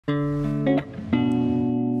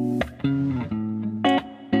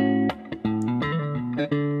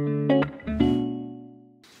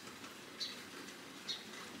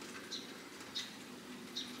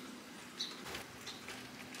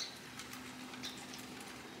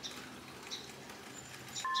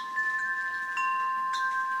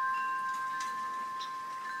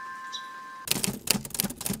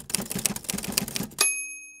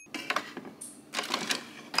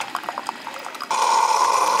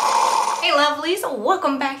lovelies,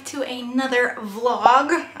 welcome back to another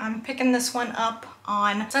vlog. I'm picking this one up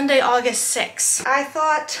on Sunday, August 6th. I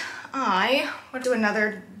thought I would do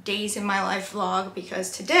another days in my life vlog because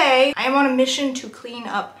today I am on a mission to clean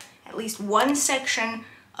up at least one section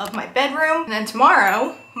of my bedroom. And then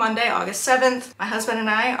tomorrow, Monday, August 7th, my husband and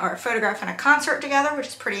I are photographing a concert together, which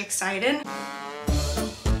is pretty exciting.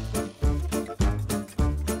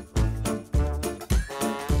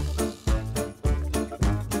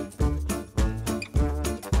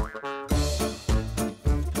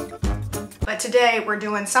 But today we're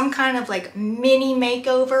doing some kind of like mini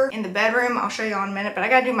makeover in the bedroom. I'll show you in a minute, but I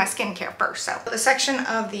gotta do my skincare first. So the section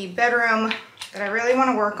of the bedroom that I really want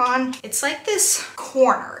to work on, it's like this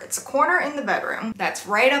corner. It's a corner in the bedroom that's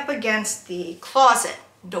right up against the closet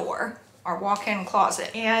door, our walk-in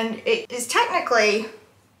closet. And it is technically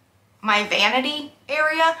my vanity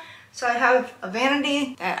area. So I have a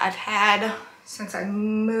vanity that I've had since I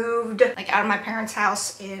moved like out of my parents'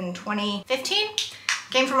 house in 2015.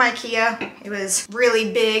 Came from IKEA. It was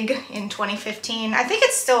really big in 2015. I think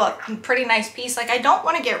it's still a pretty nice piece. Like, I don't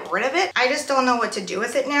want to get rid of it. I just don't know what to do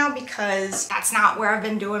with it now because that's not where I've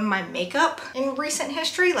been doing my makeup in recent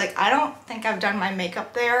history. Like, I don't think I've done my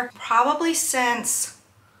makeup there probably since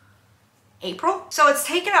April. So it's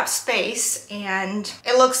taken up space and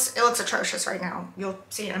it looks atrocious right now. You'll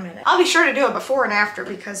see in a minute. I'll be sure to do it before and after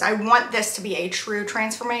because I want this to be a true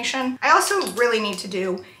transformation. I also really need to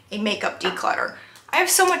do a makeup declutter. I have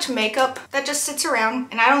so much makeup that just sits around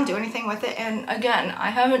and I don't do anything with it. And again, I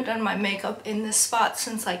haven't done my makeup in this spot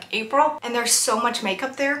since like April. And there's so much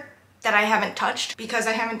makeup there that I haven't touched because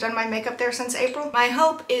I haven't done my makeup there since April. My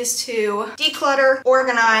hope is to declutter,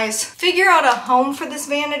 organize, figure out a home for this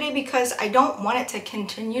vanity because I don't want it to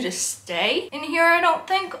continue to stay in here, I don't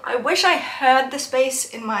think. I wish I had the space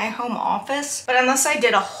in my home office, but unless I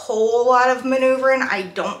did a whole lot of maneuvering, I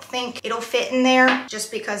don't think it'll fit in there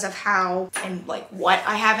just because of how and like what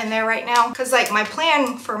I have in there right now. Because like my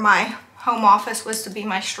plan for my home office was to be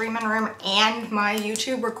my streaming room and my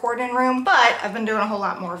YouTube recording room, but I've been doing a whole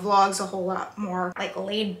lot more vlogs, a whole lot more like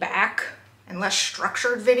laid back and less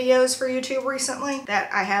structured videos for YouTube recently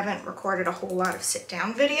that I haven't recorded a whole lot of sit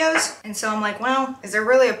down videos. And so I'm like, well, is there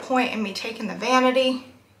really a point in me taking the vanity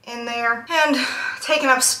in there and taking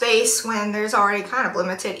up space when there's already kind of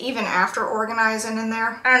limited even after organizing in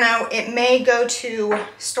there? I don't know, it may go to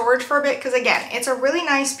storage for a bit because again, it's a really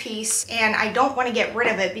nice piece and I don't want to get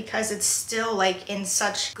rid of it because it's still like in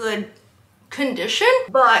such good condition,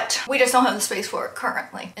 but we just don't have the space for it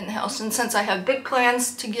currently in the house. And since I have big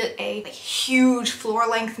plans to get a huge floor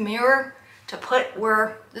length mirror to put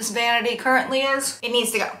where this vanity currently is, it needs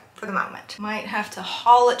to go for the moment. Might have to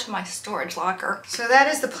haul it to my storage locker. So that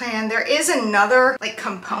is the plan. There is another like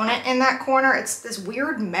component in that corner. It's this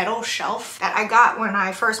weird metal shelf that I got when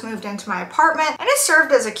I first moved into my apartment, and it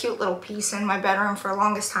served as a cute little piece in my bedroom for the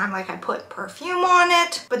longest time. Like I put perfume on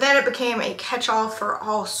it, but then it became a catch-all for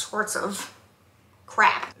all sorts of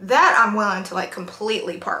crap that I'm willing to like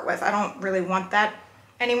completely part with. I don't really want that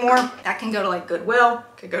anymore. That can go to like Goodwill,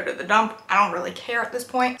 could go to the dump. I don't really care at this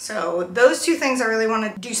point. So those two things I really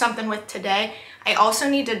want to do something with today. I also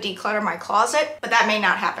need to declutter my closet, but that may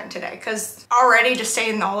not happen today because already just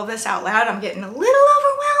saying all of this out loud, I'm getting a little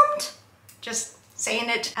overwhelmed. Just saying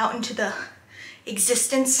it out into the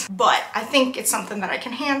existence, but I think it's something that I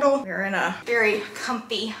can handle. We're in a very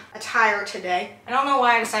comfy attire today. I don't know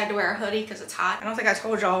why I decided to wear a hoodie because it's hot. I don't think I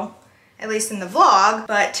told y'all, at least in the vlog,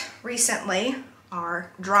 but recently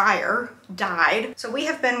our dryer died. So we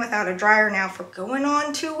have been without a dryer now for going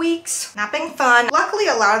on 2 weeks. Not been fun. Luckily,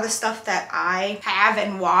 a lot of the stuff that I have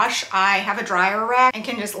and wash, I have a dryer rack and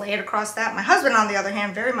can just lay it across that. My husband, on the other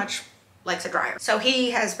hand, very much likes a dryer. So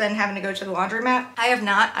he has been having to go to the laundromat. I have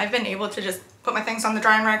not. I've been able to just put my things on the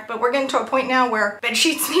drying rack, but we're getting to a point now where bed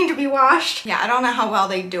sheets need to be washed. Yeah, I don't know how well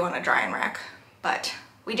they do on a drying rack, but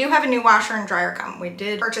we do have a new washer and dryer come. We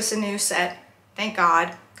did purchase a new set, thank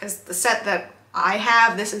God, because the set that I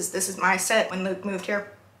have, this is my set when Luke moved here.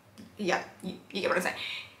 Yeah, you get what I'm saying.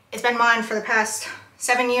 It's been mine for the past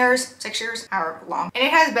 7 years, 6 years, however long. And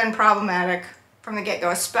it has been problematic from the get-go,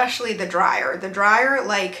 especially the dryer. The dryer,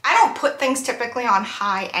 like, I don't put things typically on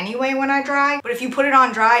high anyway when I dry, but if you put it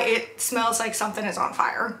on dry, it smells like something is on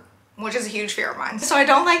fire, which is a huge fear of mine. So I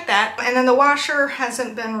don't like that. And then the washer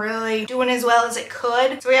hasn't been really doing as well as it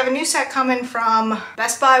could. So we have a new set coming from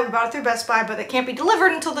Best Buy. We bought it through Best Buy, but it can't be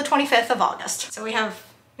delivered until the 25th of August. So we have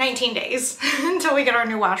 19 days until we get our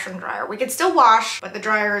new washer and dryer. We could still wash, but the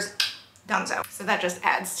dryer is donezo. So that just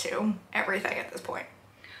adds to everything at this point.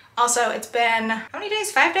 Also, it's been, how many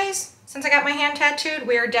days? 5 days? Since I got my hand tattooed,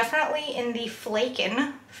 we are definitely in the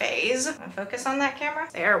flakin' phase. Focus on that camera.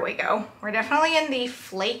 There we go. We're definitely in the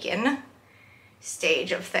flakin'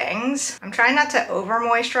 stage of things. I'm trying not to over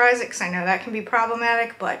moisturize it because I know that can be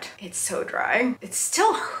problematic, but it's so dry. It's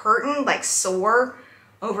still hurting, like sore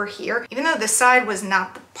over here. Even though this side was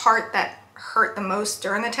not the part that hurt the most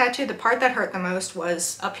during the tattoo, the part that hurt the most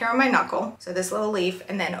was up here on my knuckle, so this little leaf,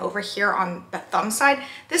 and then over here on the thumb side.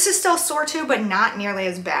 This is still sore too, but not nearly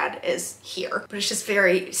as bad as here. But it's just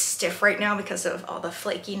very stiff right now because of all the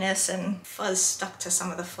flakiness and fuzz stuck to some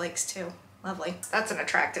of the flakes too. Lovely. That's an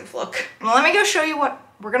attractive look. Well, let me go show you what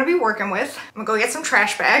we're gonna be working with. I'm gonna go get some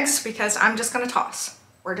trash bags because I'm just gonna toss.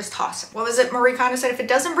 We're just tossing. What was it Marie Kondo said? If it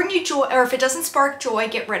doesn't bring you joy, or if it doesn't spark joy,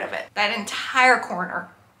 get rid of it. That entire corner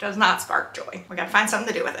does not spark joy. We gotta find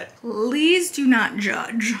something to do with it. Please do not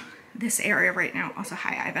judge this area right now. Also,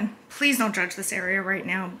 hi Ivan. Please don't judge this area right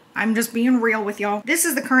now. I'm just being real with y'all. This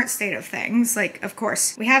is the current state of things. Like, of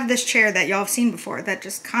course, we have this chair that y'all have seen before that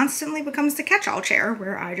just constantly becomes the catch-all chair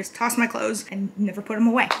where I just toss my clothes and never put them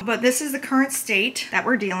away. But this is the current state that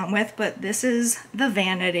we're dealing with, but this is the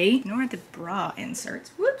vanity, nor the bra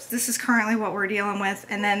inserts. Whoops. This is currently what we're dealing with.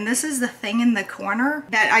 And then this is the thing in the corner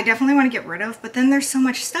that I definitely want to get rid of, but then there's so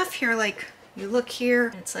much stuff here. Like, you look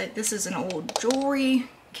here, it's like, this is an old jewelry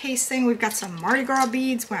case thing. We've got some Mardi Gras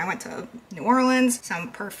beads when I went to New Orleans,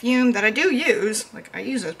 some perfume that I do use, like I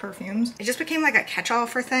use those perfumes. It just became like a catch-all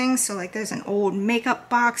for things. So like there's an old makeup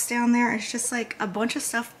box down there. It's just like a bunch of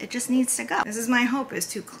stuff. It just needs to go. This is my hope, is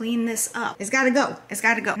to clean this up. It's gotta go. It's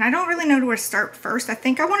gotta go. And I don't really know where to start first. I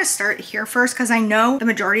think I want to start here first because I know the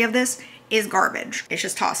majority of this is garbage. It's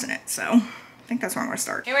just tossing it. So I think that's where I'm gonna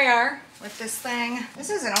start. Here we are with this thing. This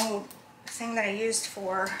is an old thing that I used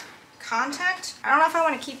for contact. I don't know if I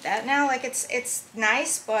want to keep that now. Like it's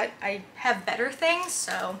nice, but I have better things,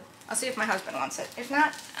 so I'll see if my husband wants it. If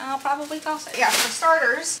not, I'll probably toss it. Yeah, for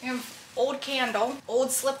starters, we have old candle, old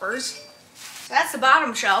slippers. So that's the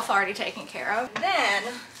bottom shelf already taken care of. Then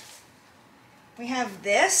we have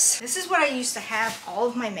this. This is what I used to have all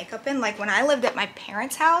of my makeup in. Like when I lived at my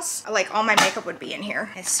parents' house, like all my makeup would be in here.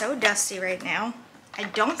 It's so dusty right now. I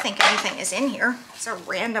don't think anything is in here. It's a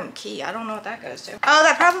random key. I don't know what that goes to. Oh,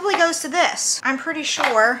 that probably goes to this. I'm pretty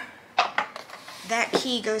sure that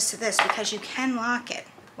key goes to this because you can lock it.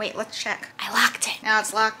 Wait, let's check. I locked it. Now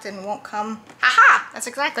it's locked and won't come. Aha! That's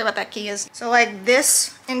exactly what that key is. So like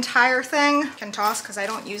this entire thing can toss because I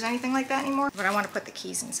don't use anything like that anymore. But I want to put the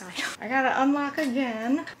keys inside. I gotta unlock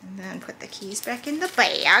again and then put the keys back in the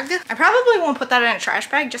bag. I probably won't put that in a trash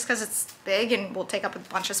bag just because it's big and will take up a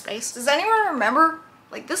bunch of space. Does anyone remember?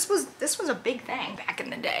 Like this was a big thing back in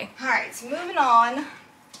the day. All right, so moving on.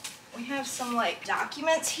 We have some like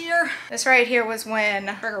documents here. This right here was when,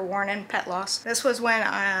 trigger warning, pet loss. This was when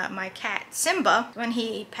my cat Simba, when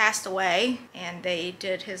he passed away, and they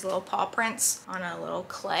did his little paw prints on a little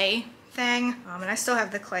clay thing. And I still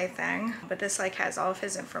have the clay thing, but this like has all of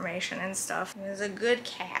his information and stuff. He was a good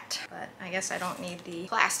cat, but I guess I don't need the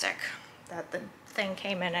plastic that the thing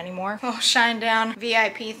came in anymore. Oh, shine down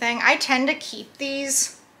VIP thing. I tend to keep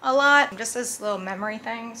these a lot, just as little memory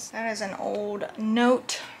things. That is an old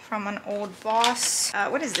note from an old boss.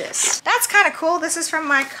 What is this? That's kind of cool. This is from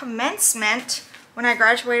my commencement when I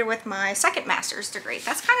graduated with my second master's degree.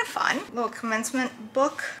 That's kind of fun. Little commencement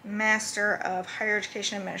book. Master of Higher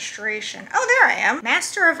Education Administration. Oh, there I am.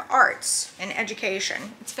 Master of Arts in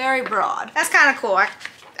Education. It's very broad. That's kind of cool.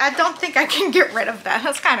 I don't think I can get rid of that.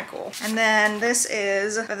 That's kind of cool. And then this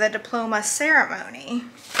is for the diploma ceremony.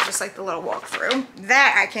 Just like the little walkthrough.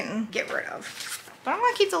 That I can get rid of. But I'm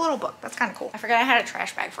gonna keep the little book. That's kind of cool. I forgot I had a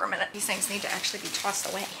trash bag for a minute. These things need to actually be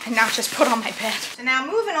tossed away and not just put on my bed. So now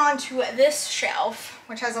moving on to this shelf,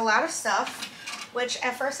 which has a lot of stuff, which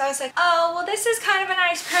at first I was like, oh, well, this is kind of a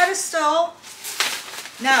nice pedestal.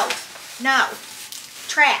 No, no,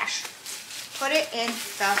 trash. Put it in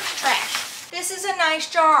the trash. This is a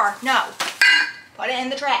nice jar. No, put it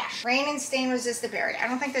in the trash. Rain and stain resistant barrier. I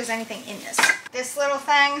don't think there's anything in this. This little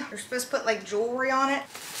thing, you're supposed to put like jewelry on it.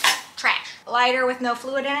 Trash. Lighter with no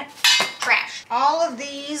fluid in it. Trash. All of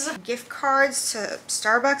these gift cards to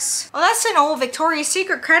Starbucks. Oh, that's an old Victoria's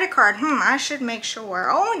Secret credit card. I should make sure.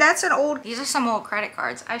 Oh, that's an old, these are some old credit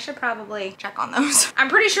cards. I should probably check on those. I'm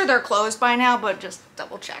pretty sure they're closed by now, but just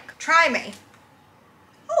double check. Try me.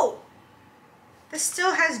 Oh, this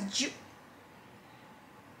still has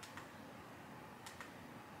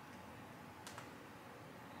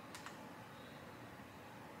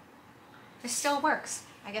this still works.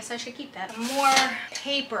 I guess I should keep that. More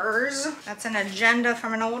papers. That's an agenda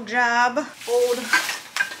from an old job.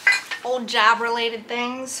 Old job related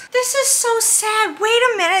things. This is so sad. Wait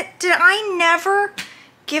a minute. Did I never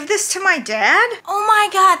give this to my dad? Oh my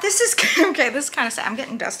God, this is, okay, this is kind of sad. I'm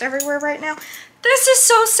getting dust everywhere right now. This is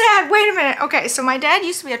so sad. Wait a minute. Okay, so my dad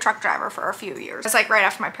used to be a truck driver for a few years. It's like right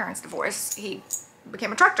after my parents' divorce, he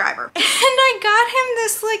became a truck driver. And I got him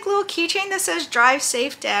this like little keychain that says "Drive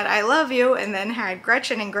safe, Dad, I love you," and then had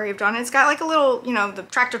Gretchen engraved on it. It's got like a little, you know, the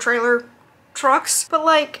tractor trailer trucks, but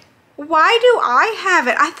like, why do I have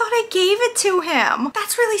it? I thought I gave it to him.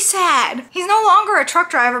 That's really sad. He's no longer a truck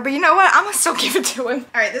driver, but you know what? I'm gonna still give it to him.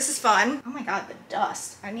 All right, this is fun. Oh my God, the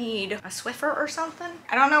dust. I need a Swiffer or something.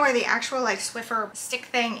 I don't know where the actual like Swiffer stick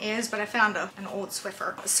thing is, but I found an old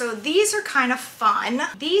Swiffer. So these are kind of fun.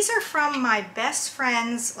 These are from my best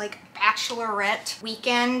friend's like bachelorette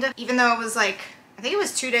weekend, even though it was like, I think it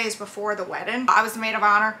was 2 days before the wedding. I was the maid of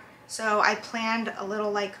honor. So I planned a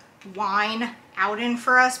little like wine outing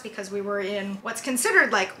for us because we were in what's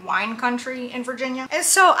considered like wine country in Virginia. And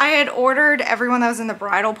so I had ordered everyone that was in the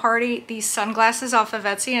bridal party these sunglasses off of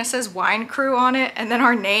Etsy, and it says wine crew on it and then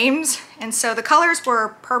our names. And so the colors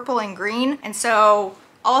were purple and green. And so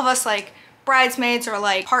all of us like bridesmaids or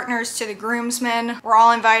like partners to the groomsmen were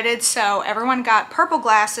all invited. So everyone got purple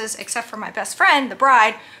glasses except for my best friend, the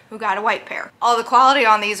bride, who got a white pair. All the quality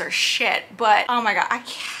on these are shit, but oh my God, I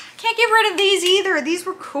can't get rid of these either. These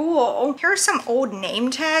were cool. Here are some old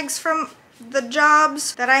name tags from the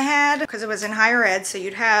jobs that I had because it was in higher ed. So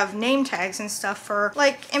you'd have name tags and stuff for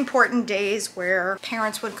like important days where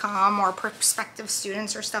parents would come or prospective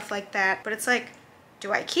students or stuff like that. But it's like,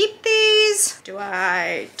 do I keep these? Do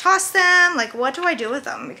I toss them? Like, what do I do with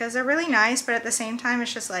them? Because they're really nice, but at the same time,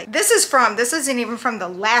 it's just like, this isn't even from the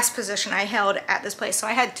last position I held at this place. So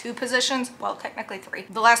I had 2 positions, well, technically 3.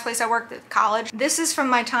 The last place I worked at college. This is from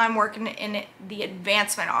my time working in the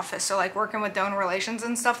advancement office. So like working with donor relations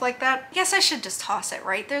and stuff like that. I guess I should just toss it,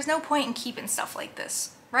 right? There's no point in keeping stuff like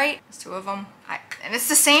this, right? There's 2 of them. And it's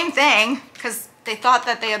the same thing because they thought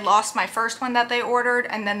that they had lost my first one that they ordered,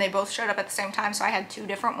 and then they both showed up at the same time, so I had 2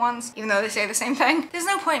 different ones, even though they say the same thing. There's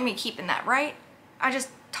no point in me keeping that, right? I just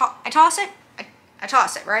I toss it. I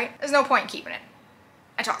toss it, right? There's no point in keeping it.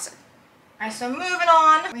 I toss it. All right, so moving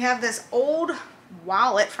on. We have this old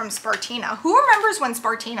wallet from Spartina. Who remembers when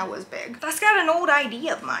Spartina was big? That's got an old ID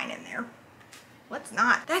of mine in there. What's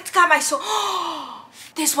not? That's got my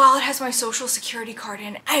this wallet has my social security card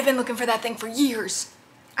in it. I've been looking for that thing for years.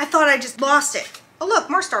 I thought I just lost it. Oh look,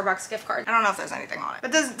 more Starbucks gift card. I don't know if there's anything on it.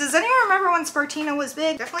 But does anyone remember when Spartina was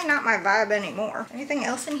big? Definitely not my vibe anymore. Anything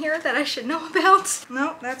else in here that I should know about?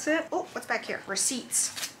 No, that's it. Oh, what's back here?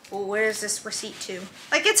 Receipts. Oh, where is this receipt to?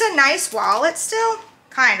 Like, it's a nice wallet still.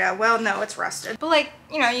 Kinda. Well, no, it's rusted. But like,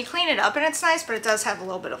 you know, you clean it up and it's nice, but it does have a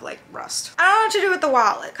little bit of like rust. I don't know what to do with the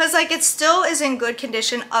wallet because like it still is in good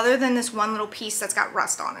condition other than this one little piece that's got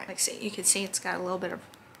rust on it. Like, see, you can see it's got a little bit of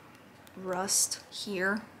rust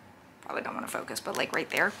here. Probably don't want to focus, but like right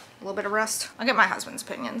there, a little bit of rust. I'll get my husband's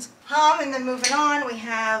opinions. And then moving on, we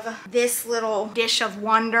have this little dish of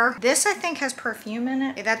wonder. This I think has perfume in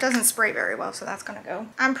it. That doesn't spray very well, so that's gonna go.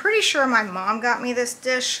 I'm pretty sure my mom got me this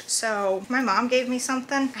dish, so my mom gave me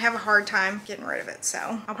something. I have a hard time getting rid of it,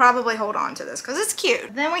 so I'll probably hold on to this because it's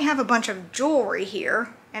cute. Then we have a bunch of jewelry here.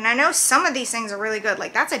 And I know some of these things are really good.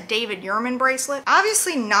 Like that's a David Yurman bracelet.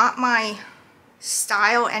 Obviously not my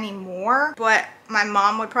style anymore, but my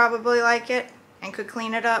mom would probably like it and could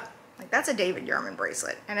clean it up. Like that's a David Yurman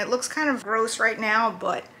bracelet and it looks kind of gross right now,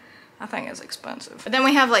 but that thing is expensive. But then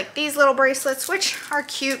we have like these little bracelets, which are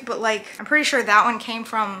cute, but like I'm pretty sure that one came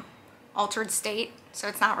from Altered State, so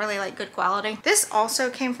it's not really like good quality. This also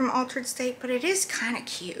came from Altered State, but it is kind of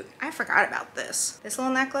cute. I forgot about this little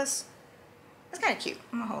necklace. That's kind of cute.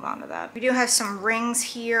 I'm gonna hold on to that. We do have some rings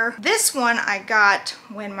here. This one I got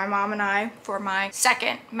when my mom and I, for my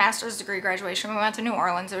second master's degree graduation, we went to New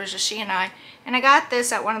Orleans. It was just she and I got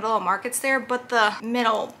this at one of the little markets there, but the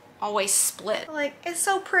middle always split. Like, it's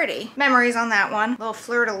so pretty. Memories on that one. Little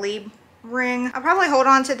fleur-de-lis ring. I'll probably hold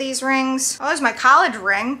on to these rings. Oh, there's my college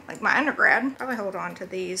ring, like my undergrad. Probably hold on to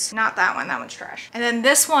these. Not that one, that one's trash. And then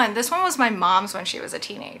this one was my mom's when she was a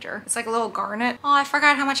teenager. It's like a little garnet. Oh, I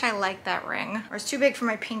forgot how much I like that ring. Or it's too big for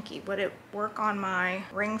my pinky. Would it work on my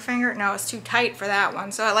ring finger? No, it's too tight for that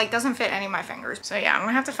one. So it like doesn't fit any of my fingers. So yeah, I'm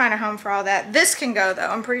gonna have to find a home for all that. This can go though.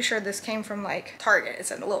 I'm pretty sure this came from like Target.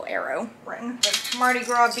 It's a little arrow ring with Mardi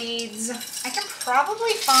Gras beads. I can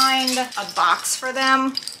probably find a box for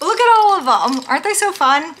them. But look at all of them. Aren't they so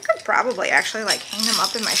fun? I could probably actually like hang them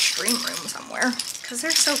up in my stream room somewhere because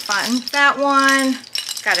they're so fun. That one,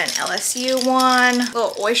 got an LSU one,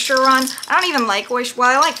 little oyster run. I don't even like oyster,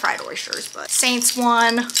 well, I like fried oysters, but Saints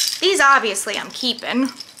one. These obviously I'm keeping.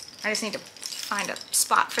 I just need to find a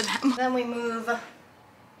spot for them. Then we move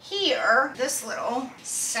here, this little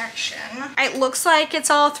section, it looks like it's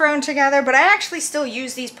all thrown together, but I actually still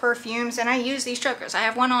use these perfumes and I use these chokers. I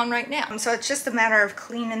have one on right now. So it's just a matter of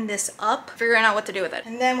cleaning this up, figuring out what to do with it.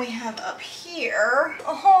 And then we have up here,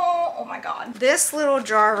 oh my God, this little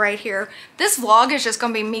jar right here. This vlog is just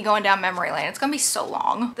gonna be me going down memory lane. It's gonna be so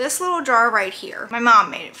long. This little jar right here, my mom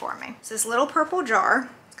made it for me. It's this little purple jar.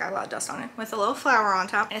 Got a lot of dust on it with a little flower on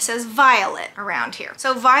top, and it says Violet around here.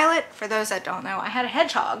 So Violet, for those that don't know, I had a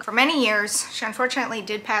hedgehog for many years. She unfortunately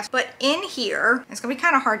did pass, but in here, it's gonna be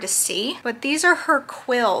kind of hard to see, but these are her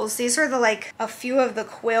quills. These are the like a few of the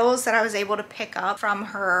quills that I was able to pick up from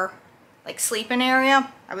her like sleeping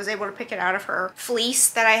area. I was able to pick it out of her fleece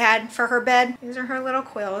that I had for her bed. These are her little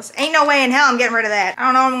quills. Ain't no way in hell I'm getting rid of that. I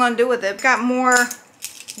don't know what I'm gonna do with it. Got more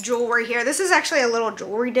jewelry here. This is actually a little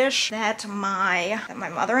jewelry dish that my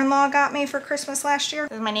mother-in-law got me for Christmas last year.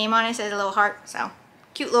 There's my name on it. It says a little heart. So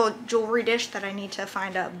cute little jewelry dish that I need to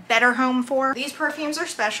find a better home for. These perfumes are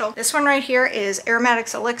special. This one right here is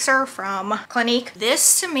Aromatics Elixir from Clinique.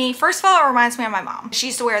 This to me, first of all, it reminds me of my mom. She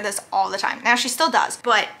used to wear this all the time. Now she still does,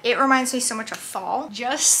 but it reminds me so much of fall.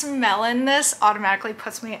 Just smelling this automatically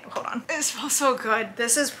puts me, hold on. It smells so good.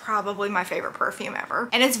 This is probably my favorite perfume ever.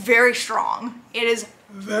 And it's very strong. It is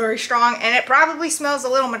very strong, and it probably smells a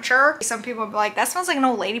little mature. Some people will be like, that smells like an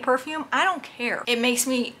old lady perfume. I don't care. It makes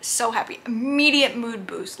me so happy. Immediate mood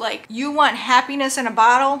boost. Like, you want happiness in a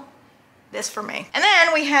bottle? This for me. And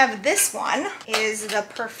then we have this one, is the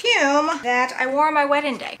perfume that I wore on my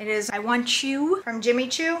wedding day. It is I Want You from Jimmy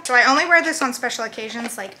Choo. So I only wear this on special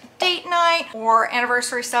occasions like date night or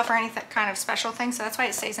anniversary stuff or any kind of special thing. So that's why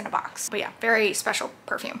it stays in a box. But yeah, very special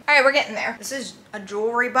perfume. All right, we're getting there. This is a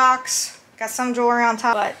jewelry box. Got some jewelry on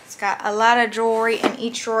top, but it's got a lot of jewelry in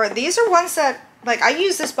each drawer. These are ones that, like, I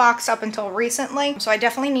used this box up until recently, so I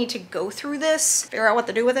definitely need to go through this, figure out what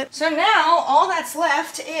to do with it. So now all that's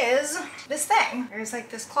left is this thing. There's like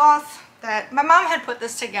this cloth that my mom had put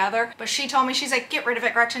this together, but she told me, she's like, get rid of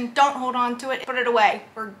it, Gretchen. Don't hold on to it. Put it away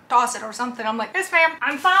or toss it or something. I'm like, yes, ma'am.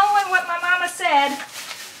 I'm following what my mama said,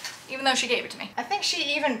 even though she gave it to me. I think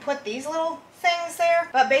she even put these little things there,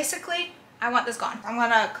 but basically, I want this gone. I'm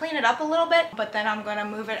gonna clean it up a little bit, but then I'm gonna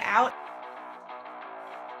move it out.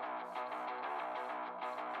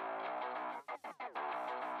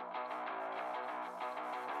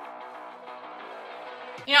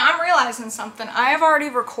 You know, I'm realizing something. I have already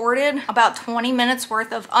recorded about 20 minutes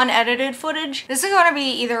worth of unedited footage. This is gonna be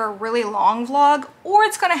either a really long vlog or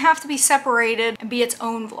it's gonna have to be separated and be its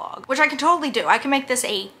own vlog, which I can totally do. I can make this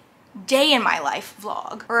a day in my life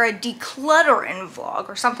vlog or a decluttering vlog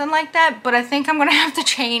or something like that, but I think I'm gonna have to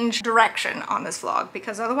change direction on this vlog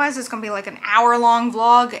because otherwise it's gonna be like an hour-long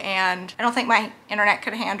vlog, and I don't think my internet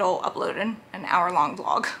could handle uploading an hour-long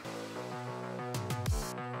vlog.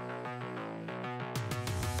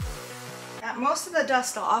 Got most of the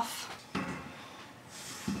dust off.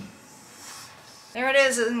 There it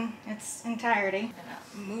is in its entirety.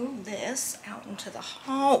 I'm gonna move this out into the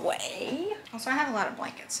hallway. Also, I have a lot of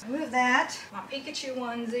blankets. Move that. My Pikachu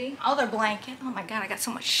onesie. Other blanket. Oh my God, I got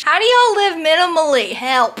so much. How do y'all live minimally?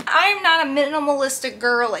 Help. I'm not a minimalistic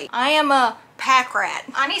girly. I am a pack rat.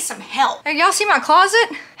 I need some help. Hey, y'all see my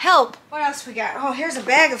closet? Help. What else we got? Oh, here's a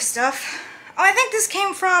bag of stuff. Oh, I think this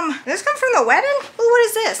come from the wedding? Ooh, what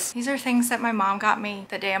is this? These are things that my mom got me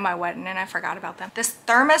the day of my wedding and I forgot about them. This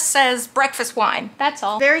thermos says breakfast wine. That's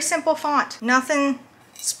all. Very simple font. Nothing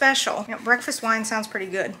special. You know, breakfast wine sounds pretty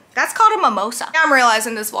good. That's called a mimosa. Now I'm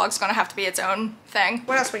realizing this vlog's gonna have to be its own thing.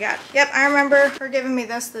 What else we got? Yep, I remember her giving me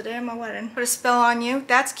this the day of my wedding. Put a spell on you.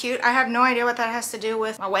 That's cute. I have no idea what that has to do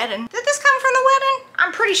with my wedding. Did this come from the wedding?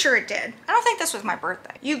 I'm pretty sure it did. I don't think this was my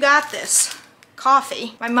birthday. You got this.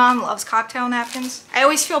 Coffee. My mom loves cocktail napkins. I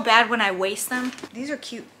always feel bad when I waste them. These are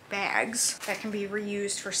cute bags that can be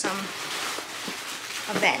reused for some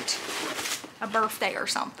event, a birthday or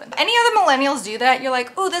something. Any other millennials do that? You're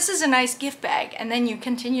like, oh, this is a nice gift bag, and then you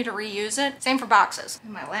continue to reuse it. Same for boxes.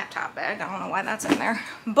 My laptop bag, I don't know why that's in there.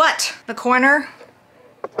 But the corner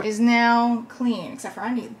is now clean, except for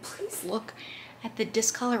I need, please look at the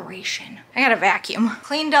discoloration. I got a vacuum.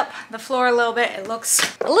 Cleaned up the floor a little bit. It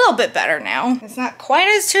looks a little bit better now. It's not quite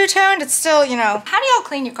as two-toned. It's still, you know. How do y'all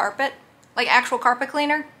clean your carpet? Like actual carpet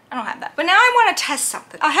cleaner? I don't have that. But now I want to test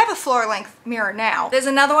something. I have a floor length mirror now. There's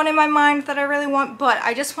another one in my mind that I really want, but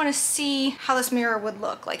I just want to see how this mirror would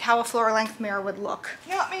look, like how a floor length mirror would look.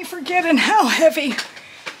 Got me forgetting how heavy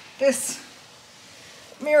this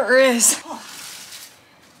mirror is. Oh.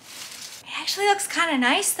 Actually looks kind of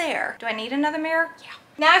nice there. Do I need another mirror? Yeah.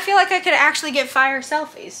 Now I feel like I could actually get fire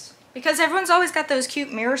selfies. because everyone's always got those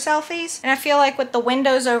cute mirror selfies, and I feel like with the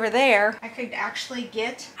windows over there, I could actually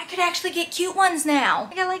get cute ones now. I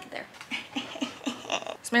think I like it there.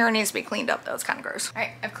 This mirror needs to be cleaned up though, it's kind of gross. All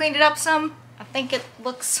right, I've cleaned it up some. I think it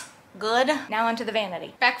looks good. Now onto the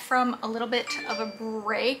vanity. Back from a little bit of a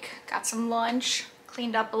break, got some lunch,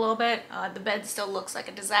 cleaned up a little bit. The bed still looks like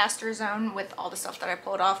a disaster zone with all the stuff that I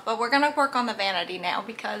pulled off, but we're gonna work on the vanity now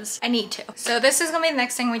because I need to. So this is gonna be the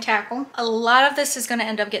next thing we tackle. A lot of this is gonna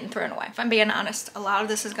end up getting thrown away. If I'm being honest, a lot of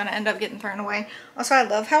this is gonna end up getting thrown away. Also, I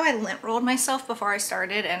love how I lint rolled myself before I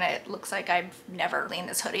started, and it looks like I've never cleaned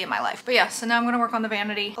this hoodie in my life. But yeah, so now I'm gonna work on the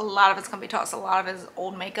vanity. A lot of it's gonna be tossed. A lot of it is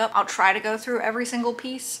old makeup. I'll try to go through every single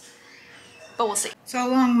piece, but we'll see. So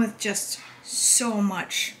along with just so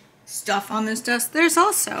much stuff on this desk, there's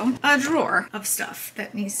also a drawer of stuff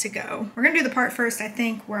that needs to go. We're gonna do the part first, I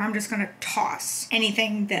think, where I'm just gonna toss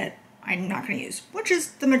anything that I'm not gonna use, which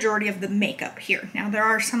is the majority of the makeup here. Now there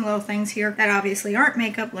are some little things here that obviously aren't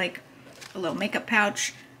makeup, like a little makeup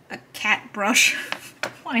pouch, a cat brush.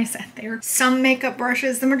 Why is that there? Some makeup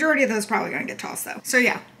brushes. The majority of those probably gonna get tossed though. So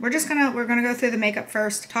yeah, we're gonna go through the makeup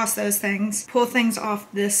first, toss those things, pull things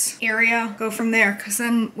off this area, go from there, because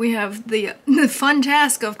then we have the fun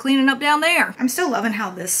task of cleaning up down there. I'm still loving how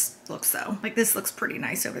this looks though. Like this looks pretty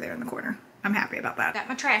nice over there in the corner. I'm happy about that. Got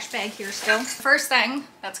my trash bag here still. First thing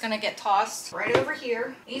that's gonna get tossed right over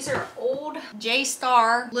here. These are old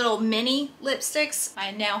J-Star little mini lipsticks. My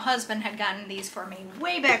now husband had gotten these for me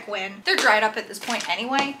way back when. They're dried up at this point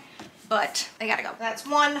anyway, but they gotta go. That's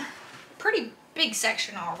one pretty big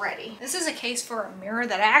section already. This is a case for a mirror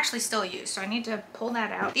that I actually still use, so I need to pull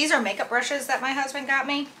that out. These are makeup brushes that my husband got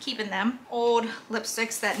me, keeping them. Old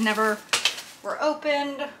lipsticks that never were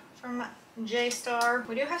opened from J-Star.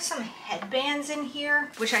 We do have some headbands in here,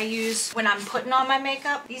 which I use when I'm putting on my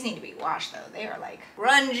makeup. These need to be washed though. They are like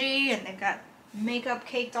grungy and they've got makeup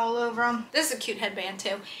caked all over them. This is a cute headband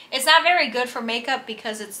too. It's not very good for makeup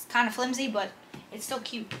because it's kind of flimsy, but it's still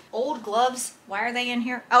cute. Old gloves. Why are they in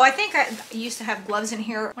here? Oh, I think I used to have gloves in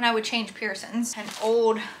here when I would change piercings. An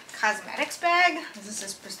old cosmetics bag. This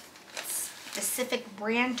is specific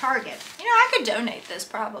brand Target. You know, I could donate this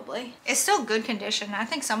probably. It's still good condition. I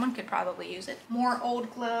think someone could probably use it. More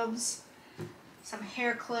old gloves, some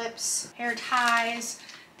hair clips, hair ties.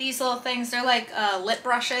 These little things, they're like lip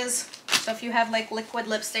brushes. So if you have like liquid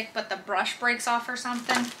lipstick but the brush breaks off or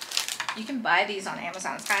something, you can buy these on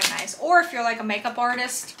Amazon. It's kind of nice. Or if you're like a makeup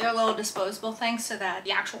artist, they're little disposable things so that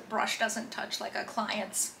the actual brush doesn't touch like a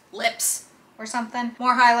client's lips or something.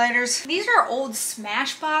 More highlighters. These are old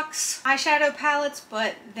Smashbox eyeshadow palettes,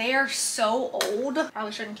 but they are so old.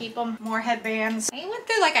 Probably shouldn't keep them. More headbands. I went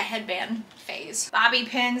through like a headband phase. Bobby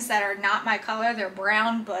pins that are not my color. They're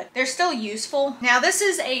brown, but they're still useful. Now this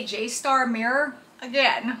is a J-Star mirror.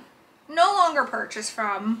 Again, no longer purchased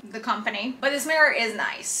from the company, but this mirror is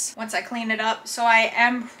nice once I clean it up. So I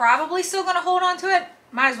am probably still gonna hold on to it.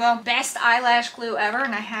 Might as well. Best eyelash glue ever,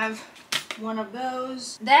 and I have one of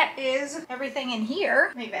those. That is everything in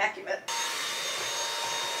here. Let me vacuum it.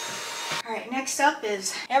 All right, next up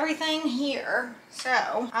is everything here.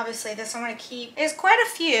 So obviously this I'm gonna keep. There's quite a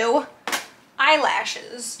few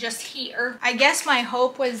eyelashes just here. I guess my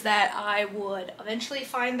hope was that I would eventually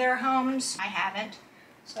find their homes. I haven't.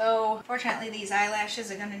 So fortunately these eyelashes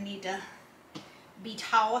are gonna need to be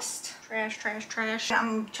tossed. Trash, trash, trash.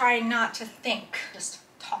 I'm trying not to think, just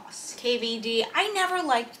toss. KVD, I never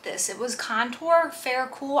liked this. It was contour, fair,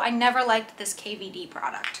 cool. I never liked this KVD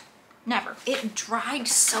product. Never. It dried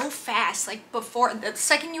so fast. Like before, the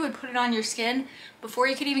second you would put it on your skin, before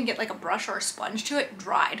you could even get like a brush or a sponge to it,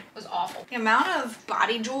 dried. It was awful. The amount of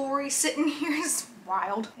body jewelry sitting here is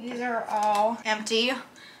wild. These are all empty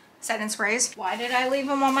setting sprays. Why did I leave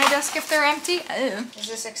them on my desk if they're empty? Ew. Is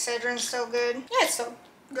this Excedrin still good? Yeah, it's still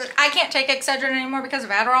good. I can't take Excedrin anymore because of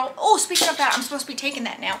Adderall. Oh, speaking of that, I'm supposed to be taking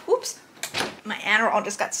that now. Oops. My Adderall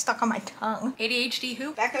just got stuck on my tongue. ADHD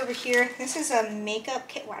who? Back over here, this is a makeup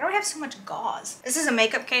kit. Why do I have so much gauze? This is a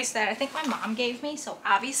makeup case that I think my mom gave me, so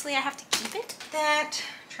obviously I have to keep it. That,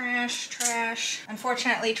 trash, trash.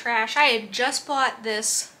 Unfortunately, trash. I had just bought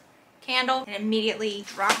this candle and immediately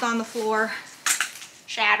dropped on the floor.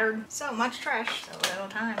 Shattered. So much trash, so little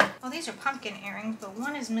time. Oh, these are pumpkin earrings, but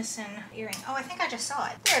one is missing earring. Oh, I think I just saw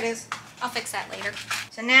it. There it is. I'll fix that later.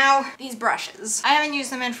 So now, these brushes. I haven't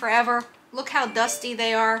used them in forever. Look how dusty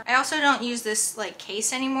they are. I also don't use this like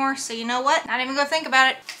case anymore, so you know what? Not even gonna think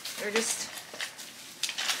about it. They're just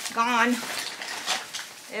gone.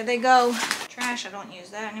 There they go. Trash, I don't use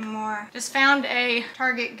that anymore. Just found a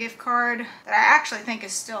Target gift card that I actually think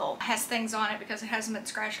is still has things on it because it hasn't been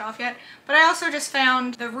scratched off yet. But I also just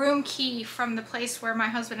found the room key from the place where my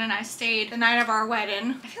husband and I stayed the night of our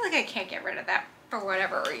wedding. I feel like I can't get rid of that for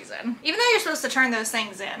whatever reason. Even though you're supposed to turn those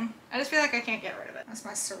things in, I just feel like I can't get rid of it. That's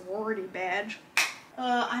my sorority badge.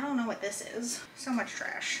 I don't know what this is. So much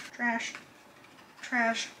trash. Trash.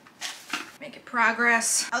 Trash. Making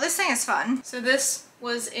progress. Oh, this thing is fun. So this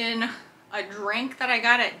was in a drink that I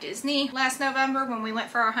got at Disney last November when we went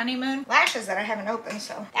for our honeymoon. Lashes that I haven't opened,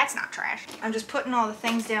 so that's not trash. I'm just putting all the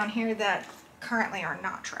things down here that currently are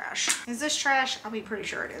not trash. Is this trash? I'll be pretty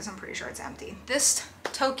sure it is. I'm pretty sure it's empty. This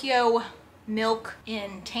Tokyo Milk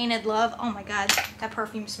in Tainted Love. Oh my God, that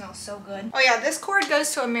perfume smells so good. Oh yeah, this cord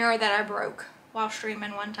goes to a mirror that I broke while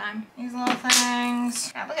streaming one time. These little things.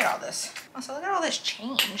 Yeah, look at all this. Also, look at all this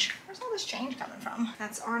change. Where's all this change coming from?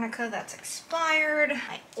 That's arnica that's expired.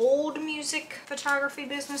 My old music photography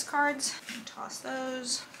business cards. Toss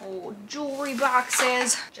those. Old jewelry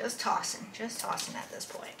boxes. Just tossing at this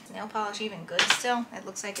point. Is nail polish even good still? It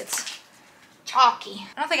looks like it's chalky.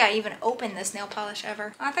 I don't think I even opened this nail polish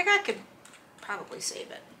ever. I think I could probably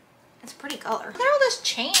save it. It's a pretty color. Look at all this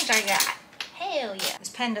change I got. Hell yeah. This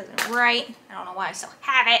pen doesn't write. I don't know why I still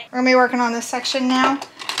have it. We're gonna be working on this section now.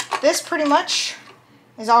 This pretty much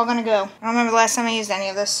is all gonna go. I don't remember the last time I used any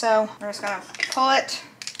of this, so we're just gonna pull it,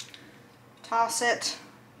 toss it,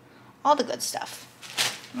 all the good stuff.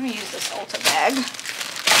 I'm gonna use this Ulta bag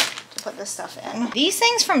to put this stuff in. These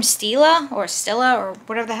things from Stila or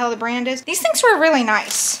whatever the hell the brand is, these things were really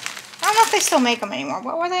nice. I don't know if they still make them anymore.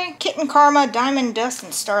 What were they? Kitten Karma, Diamond Dust,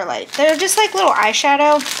 and Starlight. They're just like little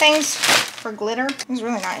eyeshadow things for glitter. It was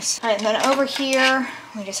really nice. All right, and then over here,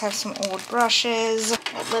 we just have some old brushes,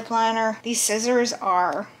 old lip liner. These scissors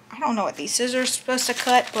are, I don't know what these scissors are supposed to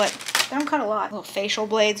cut, but they don't cut a lot. Little facial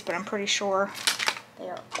blades, but I'm pretty sure they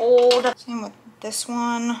are old. Same with this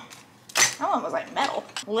one. That one was like metal.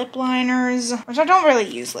 Lip liners, which I don't really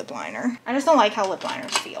use lip liner. I just don't like how lip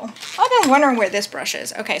liners feel. I've been wondering where this brush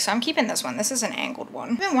is. Okay, so I'm keeping this one. This is an angled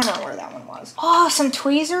one. I've been wondering where that one was. Oh, some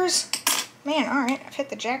tweezers. Man, all right, I've hit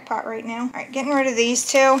the jackpot right now. All right, getting rid of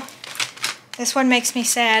these two. This one makes me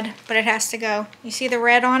sad, but it has to go. You see the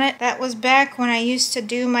red on it? That was back when I used to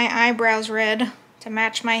do my eyebrows red to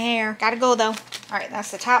match my hair. Gotta go though. All right, that's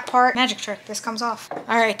the top part. Magic trick, this comes off.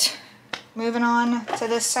 All right. Moving on to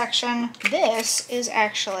this section. This is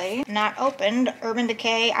actually not opened Urban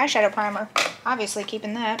Decay eyeshadow primer. Obviously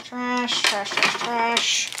keeping that. Trash, trash, trash,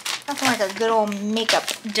 trash. Nothing like a good old makeup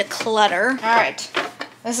declutter. All right,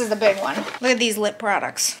 this is the big one. Look at these lip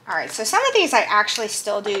products. All right, so some of these I actually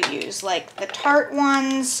still do use, like the Tarte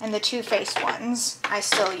ones and the Too Faced ones I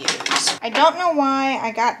still use. I don't know why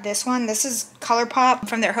I got this one. This is ColourPop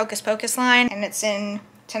from their Hocus Pocus line, and it's in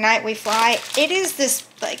Tonight We Fly. It is this,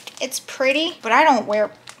 like, it's pretty, but I don't wear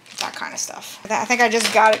that kind of stuff. I think I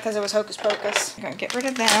just got it because it was Hocus Pocus. I'm gonna get rid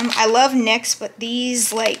of them. I love NYX, but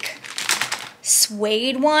these, like,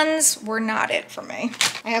 suede ones were not it for me.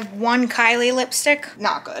 I have one Kylie lipstick,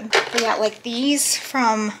 not good. But yeah, like these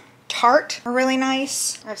from Tarte are really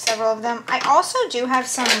nice. I have several of them. I also do have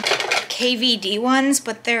some KVD ones,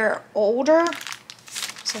 but they're older,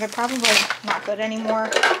 so they're probably not good anymore.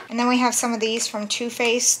 And then we have some of these from Too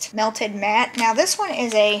Faced Melted Matte. Now this one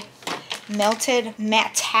is a Melted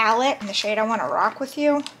Metallic in the shade I Want to Rock With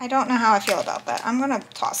You. I don't know how I feel about that. I'm gonna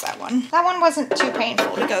toss that one. That one wasn't too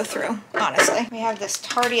painful to go through, honestly. We have this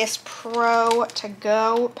Tarteist Pro To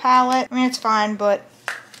Go palette. I mean, it's fine, but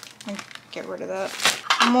I'll get rid of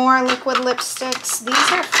that. More liquid lipsticks.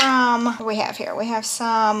 These are from, what do we have here? We have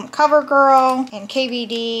some CoverGirl and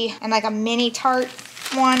KVD and like a mini Tarte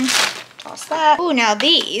one. Toss that. Ooh, now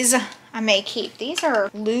these I may keep. These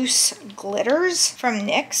are loose glitters from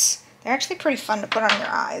NYX. They're actually pretty fun to put on your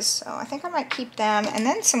eyes, so I think I might keep them. And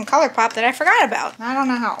then some ColourPop that I forgot about. I don't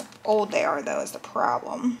know how old they are, though, is the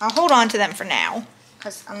problem. I'll hold on to them for now,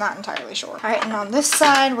 because I'm not entirely sure. All right, and on this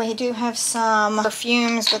side, we do have some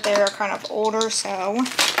perfumes, but they're kind of older, so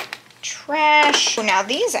trash. Now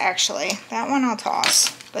these actually, that one I'll toss.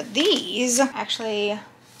 But these actually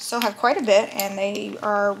still have quite a bit, and they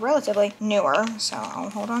are relatively newer, so I'll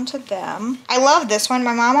hold on to them. I love this one.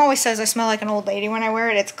 My mom always says I smell like an old lady when I wear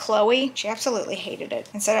it. It's Chloe. She absolutely hated it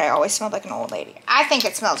and said I always smelled like an old lady. I think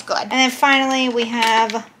it smells good. And then finally we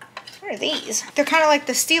have, what are these? They're kind of like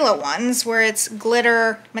the Stila ones where it's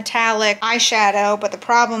glitter, metallic, eyeshadow, but the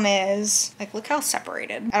problem is, like, look how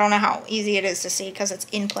separated. I don't know how easy it is to see because it's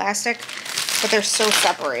in plastic, but they're so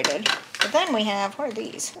separated. But then we have, what are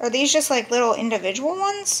these? Are these just like little individual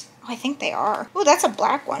ones? Oh, I think they are. Oh, that's a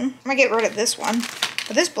black one. I'm gonna get rid of this one.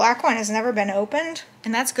 But this black one has never been opened,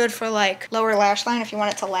 and that's good for like lower lash line if you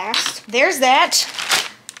want it to last. There's that.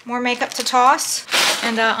 More makeup to toss.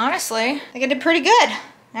 And honestly, I think I did pretty good.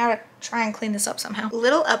 Now to try and clean this up somehow.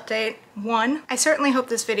 Little update. One, I certainly hope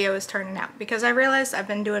this video is turning out because I realized I've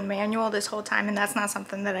been doing manual this whole time and that's not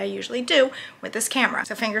something that I usually do with this camera.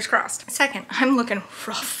 So fingers crossed. Second, I'm looking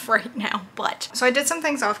rough right now, but. So I did some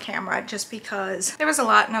things off camera just because there was a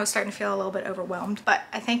lot and I was starting to feel a little bit overwhelmed, but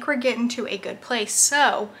I think we're getting to a good place.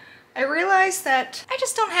 So I realized that I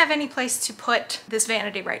just don't have any place to put this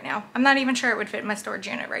vanity right now. I'm not even sure it would fit in my storage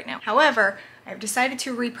unit right now. However, I've decided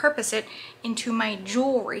to repurpose it into my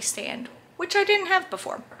jewelry stand, which I didn't have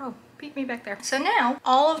before. Oh, beat me back there. So now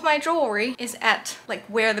all of my jewelry is at like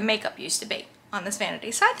where the makeup used to be on this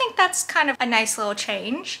vanity. So I think that's kind of a nice little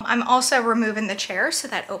change. I'm also removing the chair so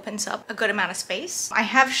that opens up a good amount of space. I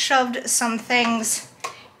have shoved some things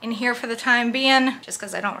in here for the time being, just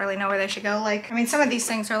because I don't really know where they should go. Like, I mean, some of these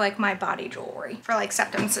things are like my body jewelry for like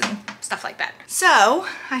septums and stuff like that. So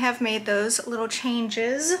I have made those little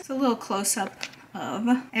changes. It's a little close-up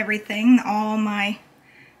of everything, all my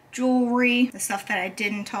jewelry, the stuff that I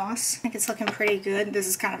didn't toss. I think it's looking pretty good. This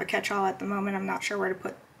is kind of a catch-all at the moment. I'm not sure where to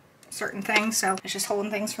put certain things, so it's just holding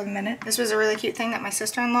things for the minute. This was a really cute thing that my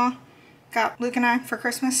sister-in-law got Luke and I for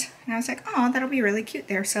Christmas, and I was like, oh, that'll be really cute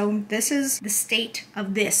there. So this is the state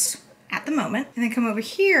of this at the moment. And then come over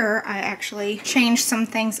here, I actually changed some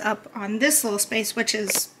things up on this little space, which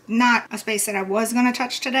is not a space that I was gonna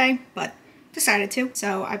touch today, but decided to.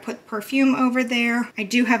 So I put perfume over there. I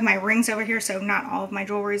do have my rings over here, so not all of my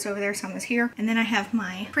jewelry is over there, some is here. And then I have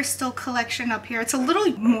my crystal collection up here. It's a little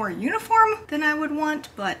more uniform than I would want,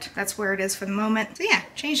 but that's where it is for the moment. So yeah,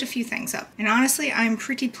 changed a few things up. And honestly, I'm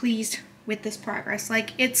pretty pleased with this progress.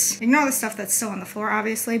 Like, it's, ignore the stuff that's still on the floor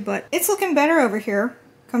obviously, but it's looking better over here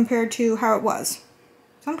compared to how it was.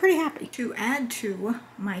 So I'm pretty happy. To add to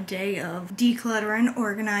my day of decluttering,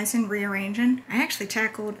 organizing, rearranging, I actually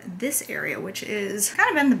tackled this area, which is kind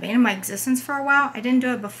of been the bane of my existence for a while. I didn't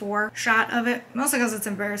do it before, shot of it, mostly because it's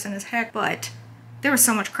embarrassing as heck, but there was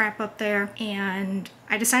so much crap up there, and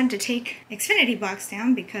I decided to take Xfinity box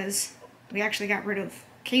down because we actually got rid of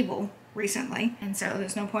cable recently, and so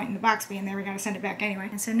there's no point in the box being there. We gotta send it back anyway.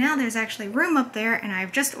 And so now there's actually room up there, and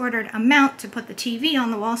I've just ordered a mount to put the TV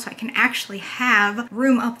on the wall so I can actually have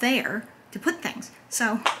room up there to put things.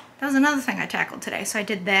 So that was another thing I tackled today. So I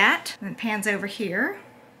did that, and then pans over here,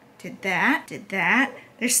 did that, did that.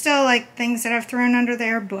 There's still like things that I've thrown under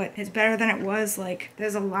there, but it's better than it was. Like,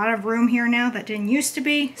 there's a lot of room here now that didn't used to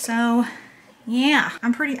be. So yeah,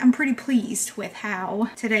 I'm pretty pleased with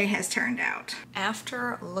how today has turned out.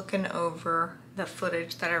 After looking over the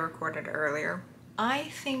footage that I recorded earlier, I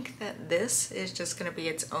think that this is just gonna be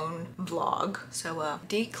its own vlog. So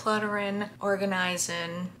decluttering,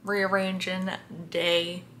 organizing, rearranging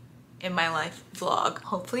day in my life vlog.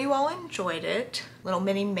 Hopefully you all enjoyed it. Little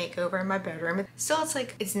mini makeover in my bedroom. Still, it's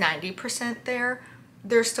like, it's 90% there.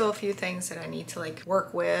 There's still a few things that I need to like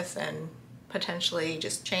work with and potentially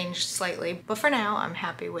just change slightly, but for now I'm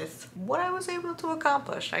happy with what I was able to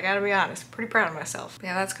accomplish. I gotta be honest, pretty proud of myself.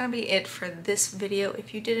 Yeah, that's gonna be it for this video.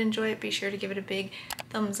 If you did enjoy it, be sure to give it a big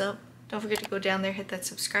thumbs up. Don't forget to go down there, hit that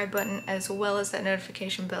subscribe button, as well as that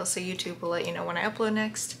notification bell so YouTube will let you know when I upload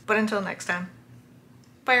next. But until next time,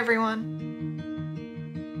 bye everyone.